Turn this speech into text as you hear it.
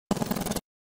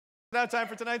Now time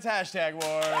for tonight's hashtag wars.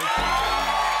 I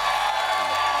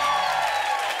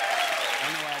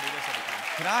don't know why I do this every time.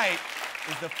 Tonight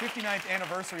is the 59th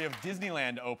anniversary of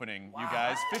Disneyland opening, you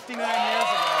guys. 59 years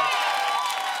ago.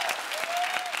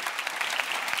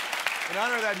 In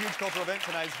honor of that huge cultural event,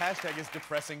 tonight's hashtag is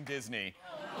Depressing Disney.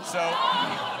 So,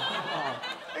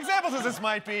 examples of this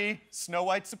might be Snow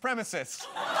White supremacist.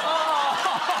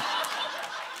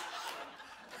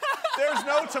 There's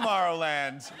no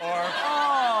Tomorrowland. Or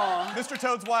Mr.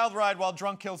 Toad's Wild Ride while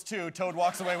drunk kills two, Toad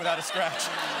walks away without a scratch.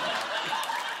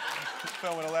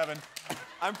 Film at 11.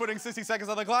 I'm putting 60 seconds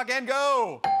on the clock and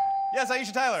go. Yes,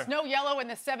 Aisha Tyler. Snow yellow in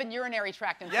the 7 urinary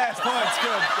tract infection. Yes, points,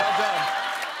 good, well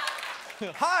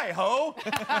done. Hi, ho.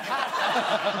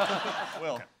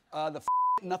 Will. Okay. The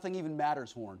nothing even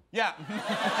matters horn. Yeah.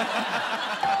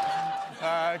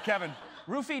 Kevin.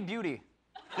 Roofie beauty.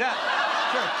 Yeah,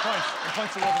 sure, points. And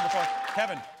points to Will from the floor.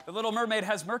 Kevin. The Little Mermaid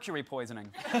has mercury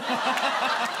poisoning.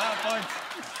 Points.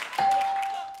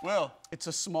 Will. It's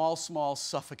a small, small,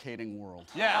 suffocating world.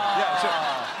 Yeah, sure.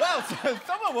 Well,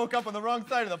 someone woke up on the wrong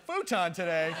side of the futon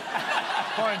today.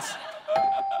 Points.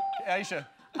 Aisha.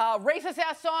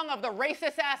 Racist-ass song of the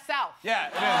racist-ass South. Yeah,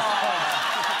 it is.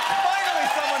 Finally,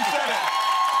 someone said it.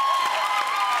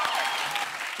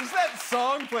 Just that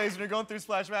song plays when you're going through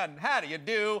Splash Mountain. How do you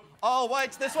do? All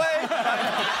whites this way?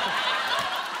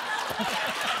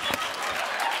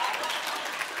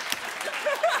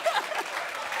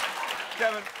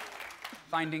 Kevin.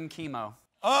 Finding chemo.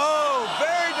 Oh,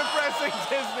 very depressing,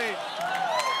 Disney.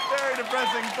 Very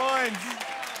depressing.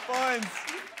 Points.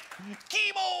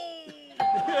 Chemo.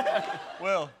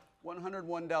 Will.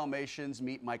 101 Dalmatians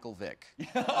meet Michael Vick.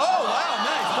 Oh, wow,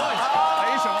 nice.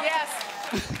 Points. Aisha. Yes.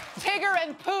 Tigger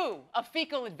and Pooh, a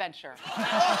fecal adventure.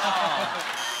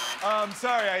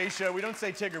 Sorry, Aisha. We don't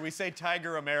say Tigger, we say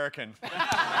Tiger American.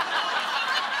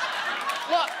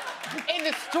 Look, in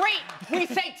the street, we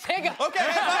say Tigger. Okay,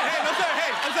 hey, fine. Hey, I'm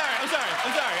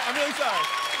sorry. I'm really sorry.